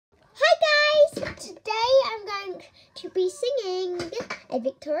to be singing a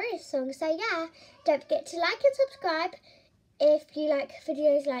Victorious song. So yeah, don't forget to like and subscribe if you like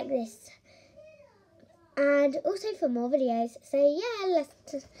videos like this. And also for more videos. So yeah, let's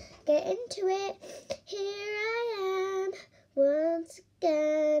just get into it. Here I am once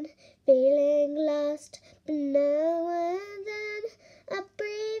again, feeling lost, but now and then I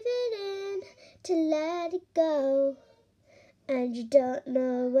breathe it in to let it go. And you don't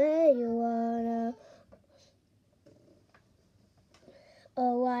know where you are now,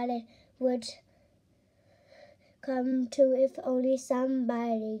 or what it would come to if only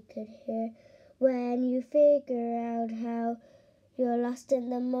somebody could hear. When you figure out how you're lost in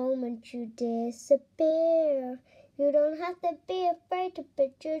the moment you disappear. You don't have to be afraid to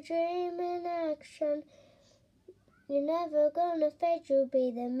put your dream in action. You're never gonna fade, you'll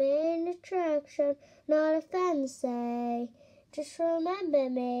be the main attraction, not a fancy. Just remember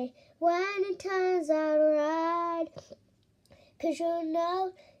me when it turns out right, 'cause you'll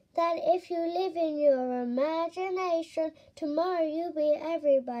know that if you live in your imagination, tomorrow you'll be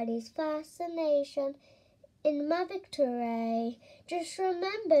everybody's fascination. In my victory, just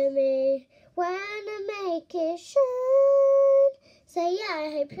remember me when I make it shine. So yeah,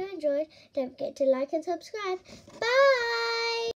 I hope you enjoyed. Don't forget to like and subscribe. Bye!